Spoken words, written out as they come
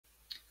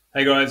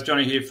Hey guys,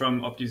 Johnny here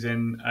from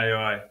OptiZen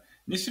AI. In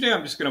this video,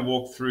 I'm just going to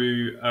walk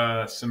through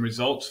some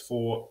results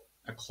for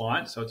a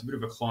client. So it's a bit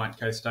of a client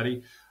case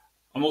study.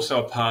 I'm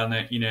also a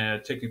partner in a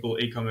technical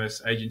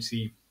e-commerce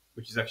agency,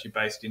 which is actually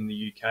based in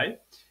the UK.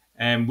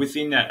 And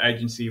within that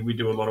agency, we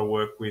do a lot of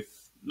work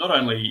with not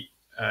only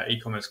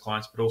e-commerce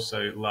clients, but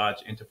also large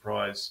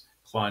enterprise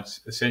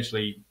clients,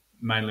 essentially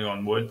mainly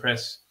on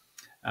WordPress.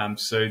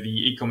 So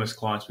the e-commerce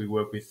clients we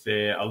work with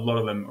there, a lot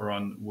of them are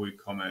on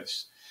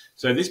WooCommerce.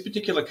 So this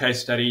particular case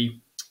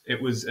study,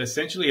 it was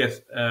essentially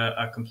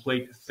a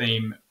complete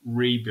theme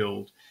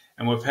rebuild.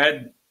 And we've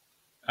had,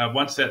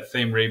 once that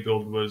theme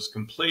rebuild was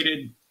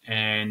completed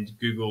and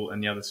Google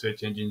and the other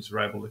search engines were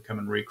able to come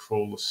and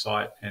recrawl the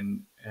site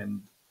and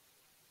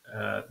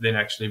then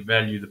actually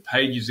value the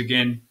pages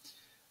again,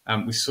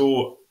 we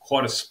saw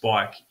quite a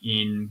spike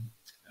in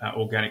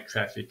organic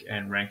traffic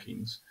and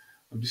rankings.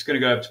 I'm just going to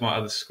go up to my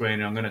other screen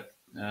and I'm going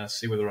to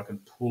see whether I can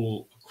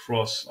pull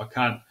across. I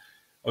can't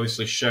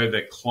obviously show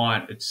the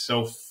client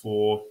itself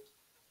for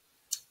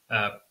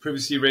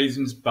privacy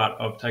reasons, but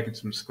I've taken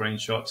some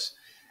screenshots.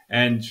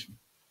 And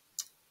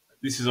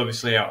this is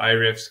obviously our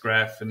Ahrefs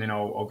graph, and then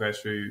I'll go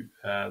through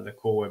the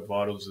core web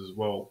vitals as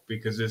well,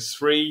 because there's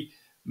three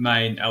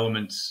main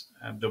elements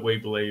that we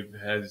believe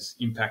has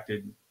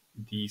impacted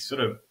the sort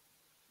of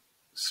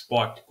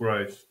spiked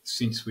growth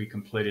since we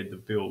completed the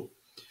build.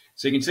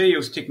 So you can see it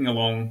was ticking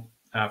along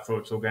for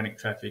its organic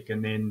traffic,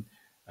 and then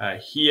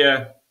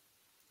here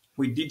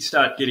we did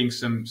start getting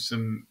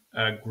some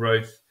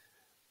growth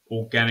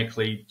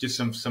organically, just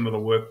some of the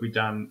work we've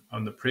done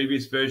on the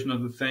previous version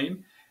of the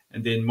theme.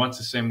 And then once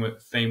the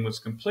theme was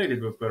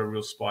completed, we've got a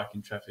real spike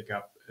in traffic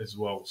up as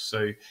well.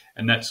 So,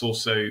 and that's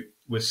also,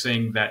 we're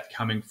seeing that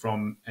coming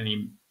from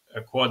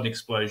quite an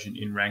explosion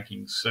in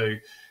rankings. So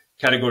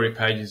category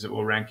pages that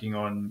were ranking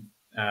on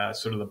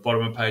sort of the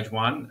bottom of page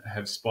one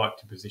have spiked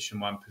to position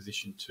one,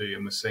 position two,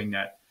 and we're seeing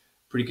that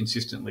pretty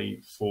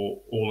consistently for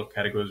all the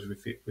categories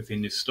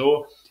within this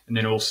store. And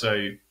then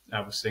also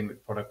we're seeing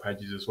with product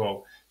pages as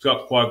well. It's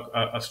got quite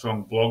a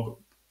strong blog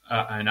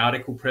and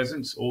article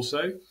presence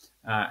also,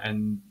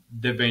 and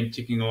they've been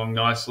ticking along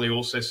nicely,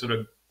 also sort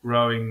of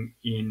growing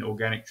in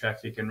organic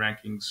traffic and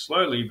rankings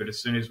slowly, but as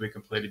soon as we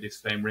completed this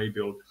theme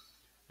rebuild,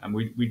 and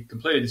we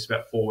completed this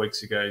about 4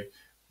 weeks ago,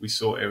 we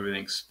saw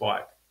everything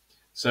spike.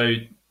 So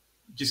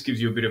just gives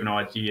you a bit of an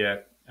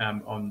idea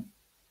on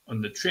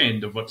the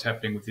trend of what's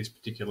happening with this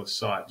particular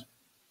site.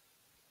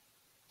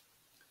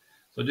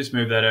 So I'll just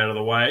move that out of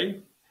the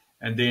way.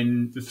 And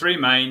then the three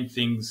main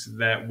things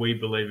that we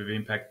believe have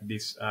impacted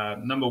this.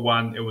 Number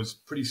one, it was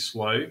pretty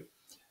slow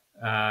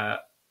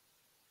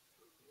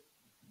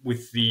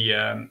with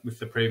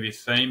the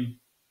previous theme.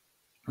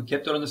 We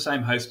kept it on the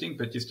same hosting,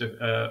 but just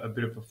a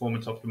bit of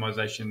performance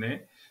optimization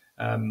there.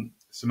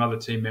 Some other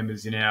team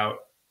members in our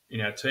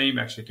team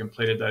actually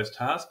completed those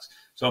tasks.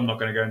 So I'm not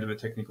going to go into the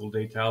technical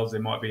details.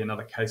 There might be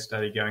another case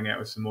study going out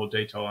with some more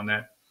detail on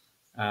that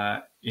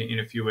in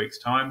a few weeks'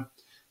 time.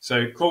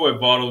 So core web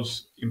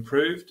vitals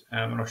improved,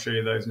 and I'll show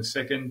you those in a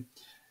second.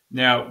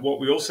 Now, what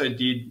we also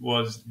did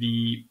was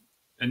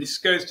and this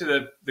goes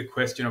to the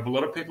question of a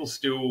lot of people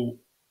still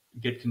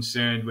get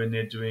concerned when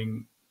they're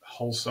doing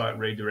whole site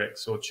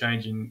redirects or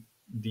changing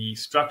the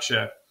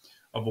structure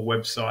of a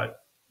website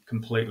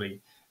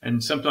completely.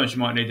 And sometimes you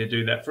might need to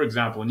do that. For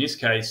example, in this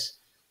case,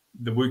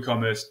 the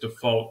WooCommerce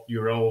default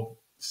URL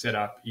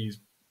setup is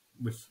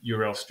with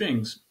URL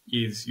strings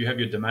is you have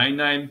your domain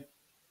name,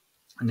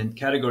 and then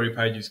category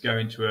pages go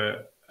into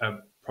a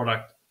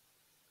product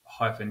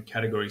hyphen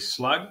category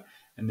slug,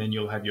 and then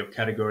you'll have your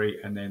category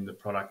and then the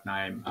product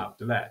name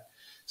after that.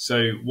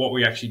 So what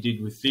we actually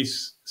did with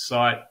this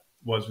site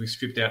was we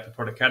stripped out the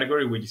product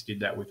category. We just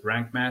did that with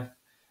rank math,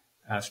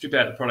 stripped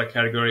out the product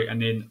category,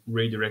 and then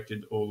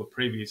redirected all the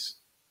previous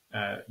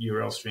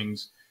URL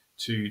strings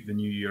to the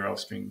new URL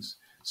strings.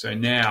 So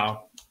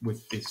now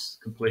with this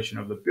completion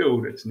of the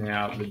build, it's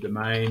now the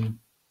domain,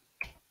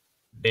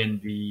 then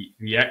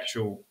the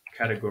actual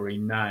category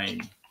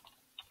name,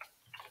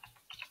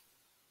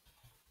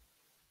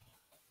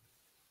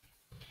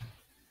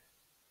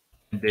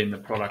 and then the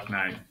product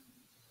name.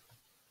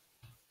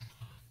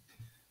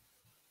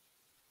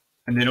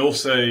 And then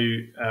also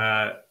in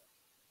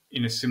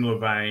a similar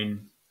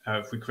vein,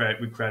 we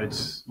created,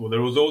 well,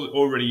 there was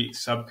already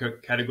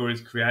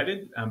subcategories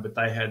created, but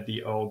they had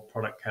the old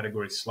product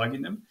category slug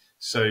in them.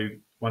 So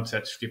once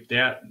that's stripped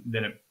out,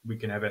 then we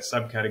can have our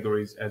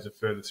subcategories as a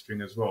further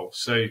string as well.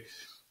 So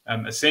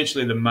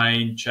essentially the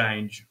main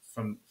change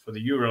for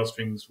the URL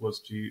strings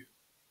was to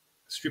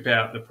strip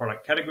out the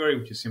product category,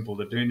 which is simple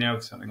to do now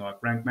with something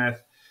like rank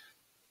math,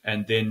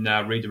 and then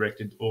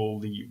redirected all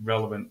the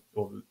relevant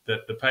or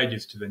the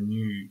pages to the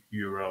new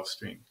URL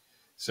string.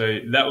 So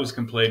that was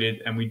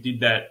completed, and we did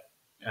that.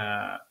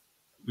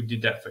 We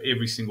did that for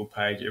every single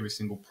page, every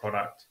single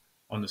product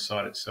on the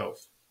site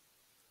itself.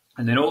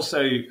 And then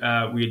also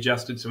we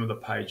adjusted some of the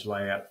page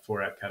layout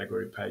for our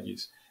category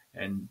pages,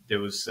 and there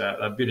was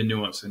a bit of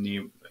nuance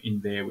in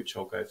there, which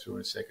I'll go through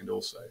in a second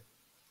also.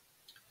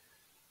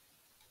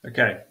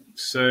 Okay,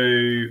 so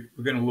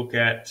we're going to look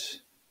at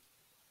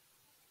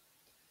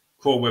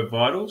Core Web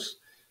Vitals.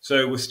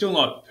 So we're still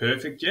not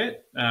perfect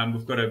yet.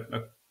 We've got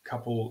a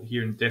couple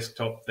here in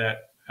desktop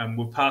that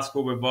we've passed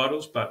Core Web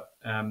Vitals, but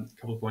a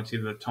couple of points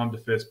here, the time to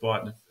first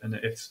byte and the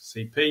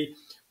FCP,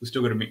 we've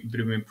still got a bit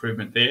of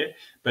improvement there.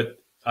 But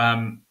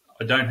I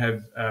don't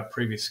have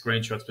previous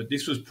screenshots, but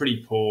this was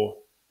pretty poor.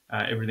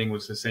 Everything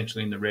was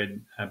essentially in the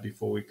red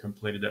before we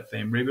completed that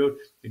theme rebuild.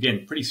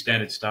 Again, pretty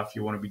standard stuff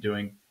you want to be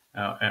doing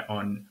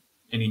on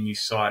any new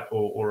site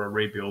or a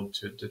rebuild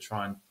to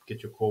try and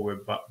get your Core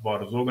Web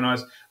Vitals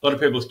organized. A lot of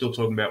people are still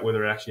talking about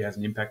whether it actually has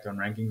an impact on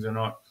rankings or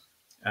not.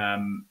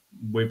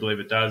 We believe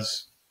it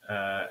does.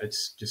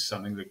 It's just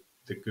something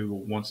that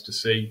Google wants to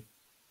see.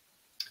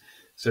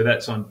 So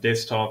that's on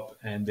desktop,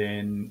 and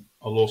then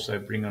I'll also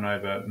bring on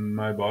over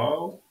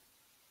mobile.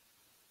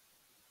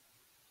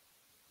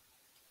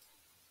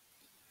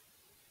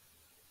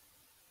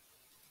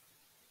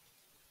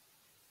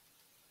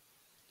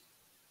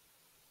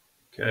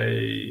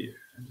 Okay,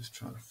 I'm just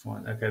trying to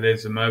find. Okay,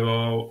 there's the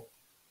mobile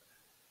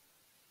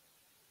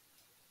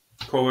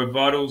Core Web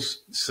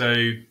Vitals.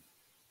 So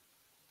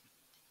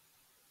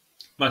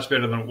much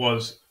better than it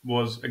was.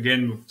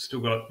 Again, we've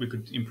still got, we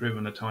could improve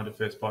on the time to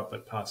first byte,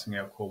 but passing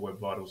our Core Web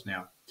Vitals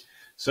now.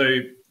 So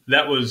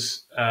that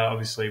was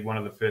obviously one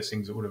of the first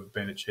things that would have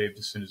been achieved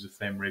as soon as the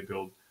theme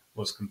rebuild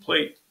was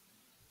complete.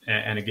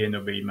 And again,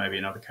 there'll be maybe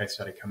another case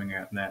study coming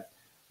out in that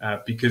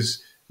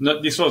because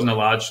this wasn't a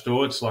large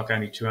store. It's like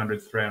only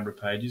 200, 300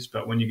 pages.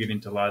 But when you get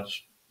into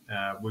large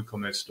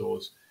WooCommerce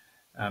stores,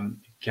 it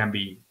can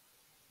be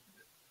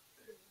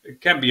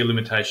a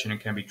limitation and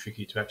can be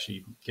tricky to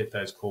actually get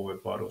those Core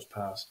Web Vitals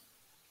passed.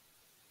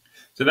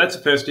 So that's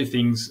the first two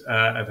things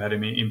have had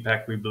an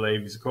impact, we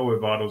believe, is the Core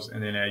Web Vitals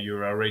and then our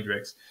URL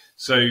redirects.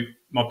 So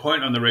my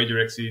point on the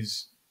redirects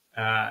is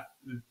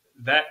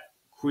that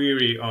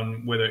query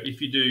on whether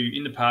if you do,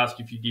 in the past,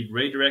 if you did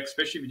redirect,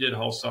 especially if you did a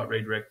whole site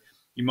redirect,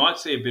 you might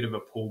see a bit of a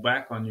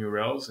pullback on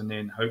URLs, and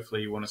then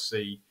hopefully you want to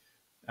see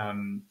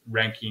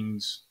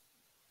rankings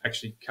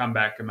actually come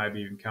back and maybe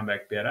even come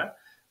back better.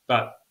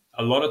 But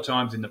a lot of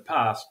times in the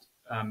past,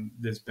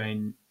 there's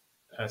been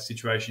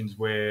situations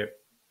where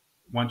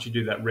once you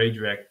do that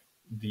redirect,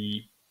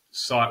 the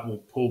site will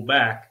pull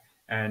back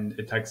and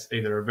it takes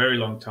either a very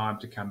long time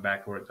to come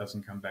back or it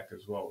doesn't come back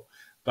as well.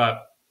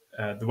 But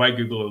the way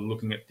Google are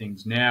looking at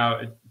things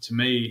now, to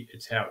me,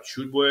 it's how it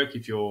should work.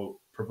 If you're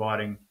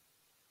providing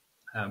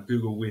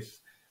Google with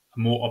a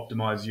more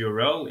optimized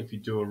URL, if you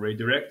do a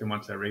redirect and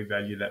once they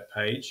revalue that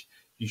page,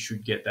 you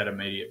should get that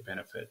immediate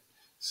benefit.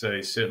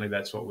 So certainly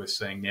that's what we're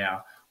seeing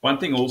now. One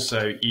thing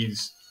also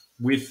is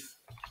with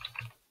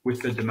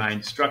the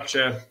domain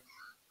structure,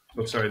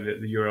 or sorry,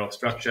 the URL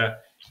structure,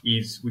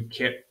 is we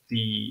kept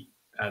the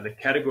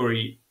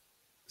category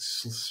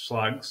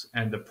slugs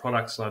and the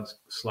product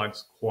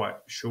slugs quite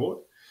short.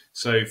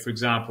 So, for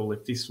example,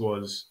 if this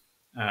was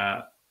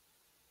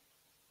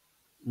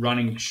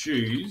running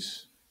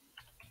shoes,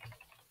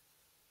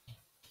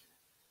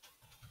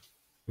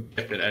 we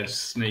kept it as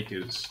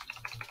sneakers.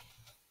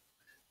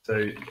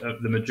 So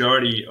the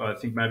majority, I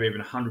think maybe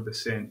even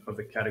 100% of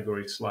the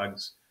category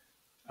slugs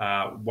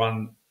are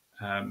one,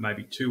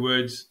 maybe two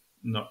words,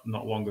 not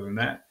longer than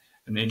that.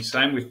 And then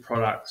same with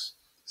products.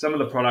 Some of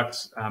the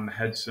products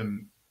had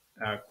some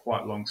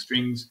quite long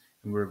strings,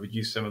 and we've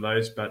reduced some of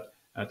those, but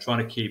trying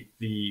to keep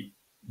the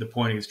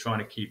point is trying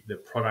to keep the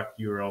product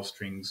URL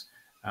strings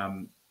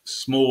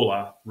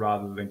smaller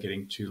rather than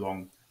getting too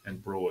long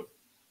and broad.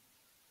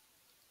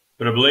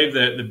 But I believe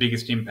that the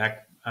biggest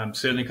impact,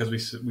 certainly because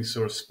we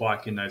saw a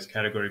spike in those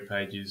category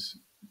pages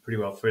pretty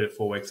well 3 to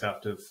 4 weeks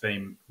after the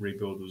theme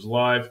rebuild was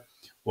live,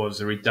 was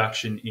a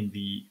reduction in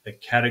the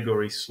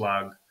category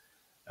slug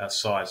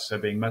size. So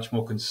being much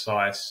more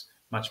concise,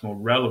 much more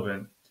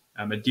relevant.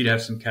 It did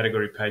have some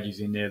category pages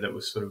in there that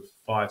was sort of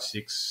 5,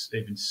 6,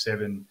 even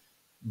 7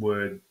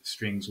 word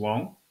strings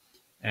long.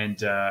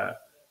 And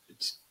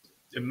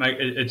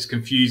it's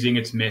confusing,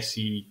 it's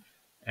messy,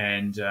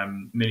 and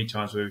many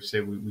times we've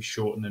said we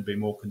shorten and be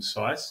more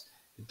concise.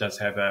 It does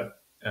have a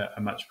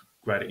much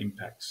greater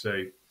impact.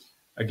 So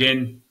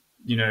again,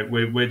 you know,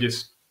 we're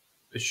just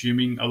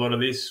assuming a lot of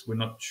this. We're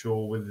not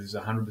sure whether there's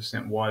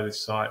 100% why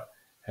this site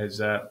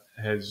has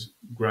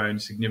grown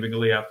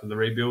significantly after the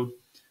rebuild,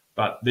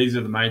 but these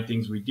are the main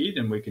things we did,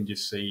 and we can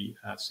just see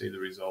the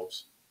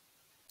results.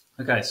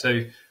 Okay,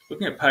 so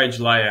looking at page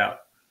layout.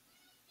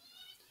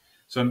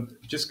 So I'm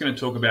just going to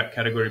talk about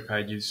category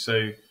pages.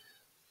 So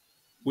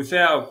with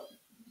our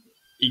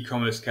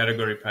e-commerce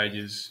category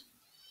pages,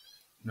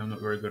 and I'm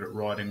not very good at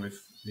writing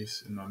with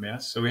this in my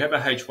mouse. So we have a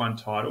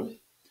H1 title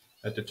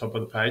at the top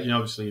of the page, and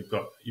obviously you've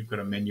got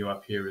a menu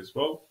up here as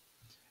well.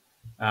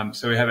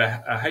 So we have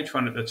a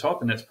H1 at the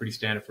top, and that's pretty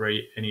standard for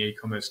any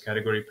e-commerce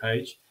category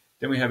page.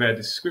 Then we have our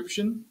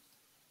description.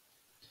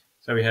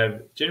 So we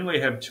generally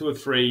have 2 or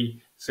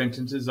 3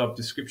 sentences of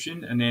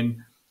description, and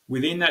then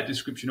within that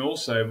description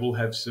also we'll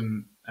have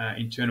some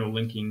internal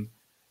linking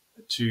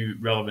to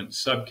relevant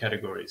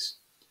subcategories.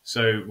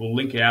 So we'll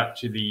link out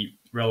to the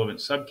relevant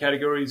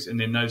subcategories, and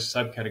then those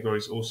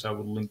subcategories also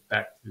will link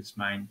back to this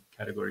main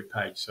category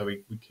page. So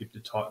we keep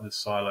the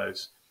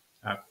silos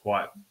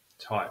quite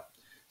tight.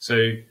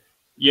 So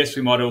yes,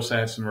 we might also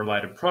have some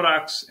related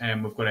products,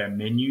 and we've got our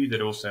menu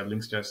that also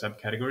links to our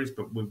subcategories,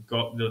 but we've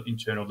got the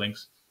internal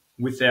links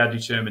with our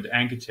determined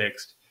anchor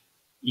text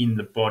in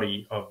the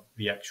body of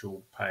the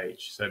actual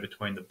page, so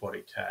between the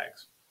body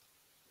tags.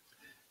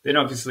 Then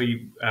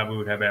obviously we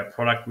would have our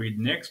product grid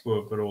next, where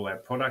we've got all our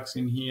products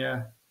in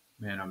here.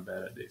 Man, I'm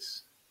bad at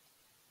this.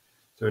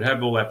 So we'd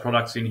have all our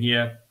products in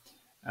here,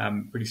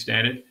 pretty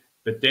standard.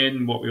 But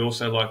then what we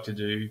also like to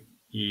do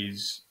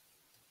is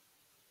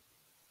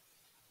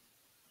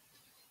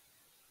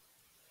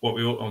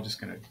I'm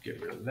just going to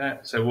get rid of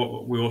that. So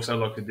what we also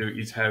like to do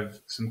is have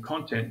some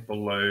content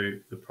below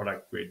the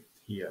product grid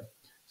here.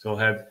 So I'll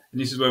have,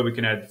 and this is where we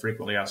can add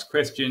frequently asked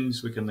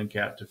questions. We can link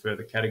out to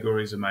further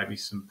categories or maybe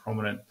some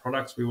prominent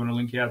products we want to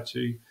link out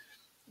to,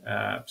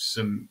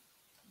 some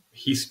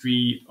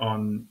history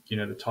on,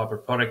 the type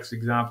of products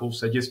example.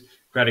 So just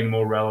creating a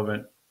more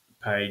relevant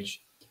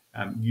page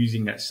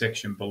using that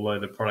section below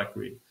the product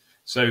grid.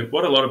 So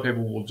what a lot of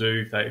people will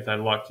do if they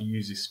like to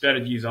use this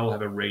strategy is I'll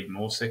have a read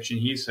more section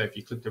here. So if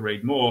you click to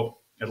read more,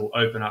 it'll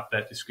open up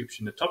that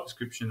description, the top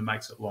description, and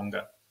makes it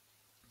longer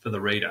for the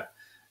reader.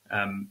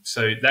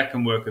 So that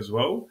can work as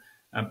well.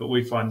 But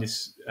we find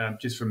this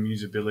just from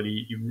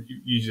usability,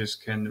 users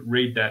can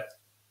read that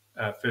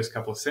first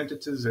couple of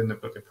sentences, and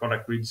they've got their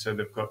product grid, so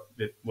they've got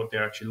what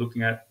they're actually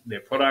looking at, their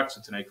products.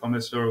 It's an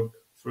e-commerce store,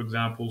 for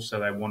example, so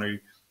they want to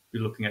be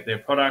looking at their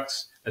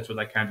products. That's what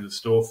they came to the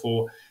store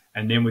for.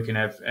 And then we can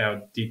have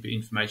our deeper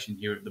information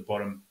here at the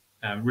bottom.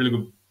 Really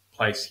good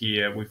place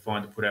here we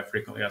find to put our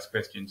frequently asked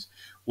questions.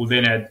 We'll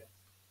then add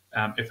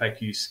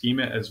FAQ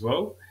schema as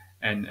well,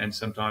 and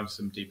sometimes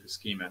some deeper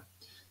schema.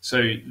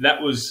 So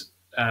that was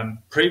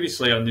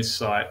previously on this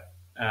site.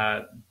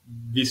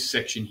 This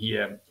section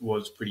here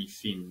was pretty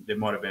thin. There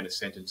might have been a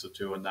sentence or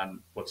two and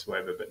none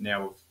whatsoever, but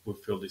now we've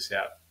filled this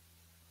out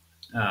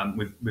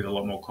with a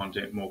lot more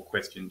content, more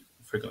questions,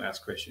 frequently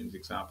asked questions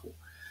example.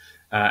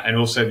 And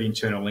also the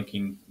internal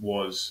linking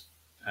was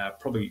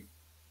probably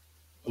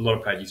a lot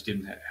of pages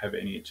didn't have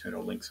any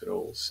internal links at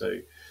all. So,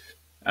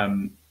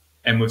 and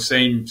we've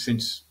seen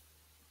since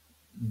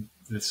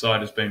the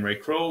site has been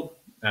recrawled,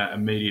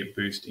 immediate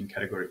boost in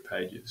category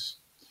pages.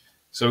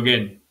 So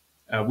again,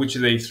 which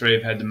of these three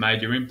have had the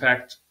major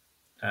impact?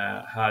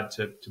 Hard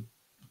to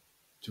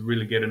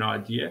really get an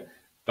idea,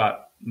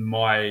 but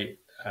my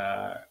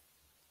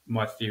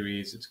theory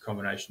is it's a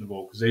combination of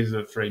all, because these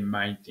are the three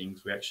main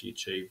things we actually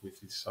achieve with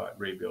this site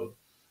rebuild.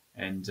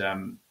 And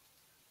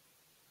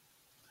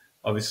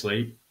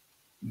obviously,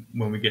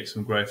 when we get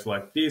some growth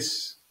like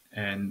this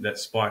and that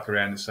spike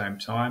around the same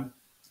time,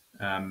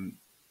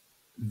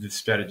 the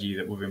strategy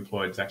that we've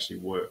employed has actually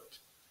worked.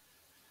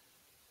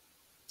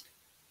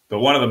 But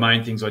one of the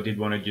main things I did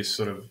want to just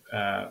sort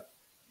of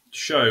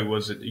show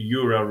was that the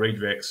URL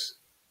redirects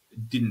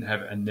didn't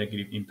have a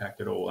negative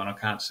impact at all, and I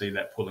can't see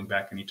that pulling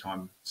back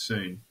anytime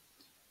soon.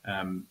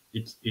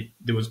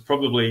 There was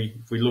probably,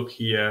 if we look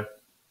here,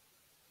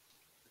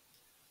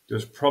 there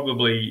was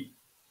probably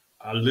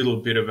a little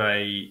bit of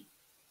a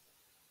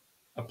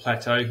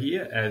plateau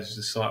here as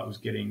the site was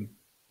getting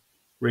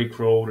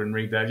recrawled and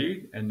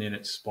revalued, and then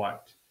it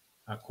spiked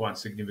quite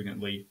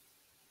significantly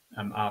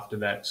after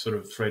that, sort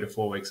of 3 to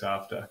 4 weeks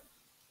after.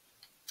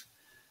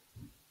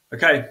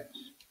 Okay,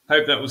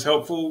 hope that was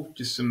helpful.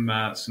 Just some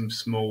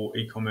small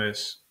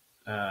e-commerce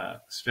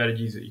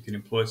strategies that you can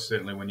employ,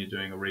 certainly when you're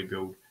doing a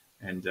rebuild,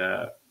 and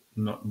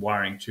not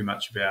worrying too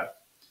much about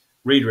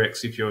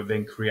redirects if you're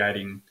then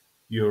creating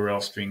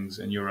URL strings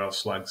and URL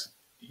slugs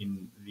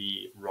in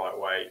the right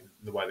way,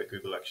 the way that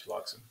Google actually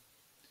likes them.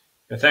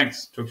 Yeah,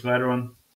 thanks. Talk to you later on.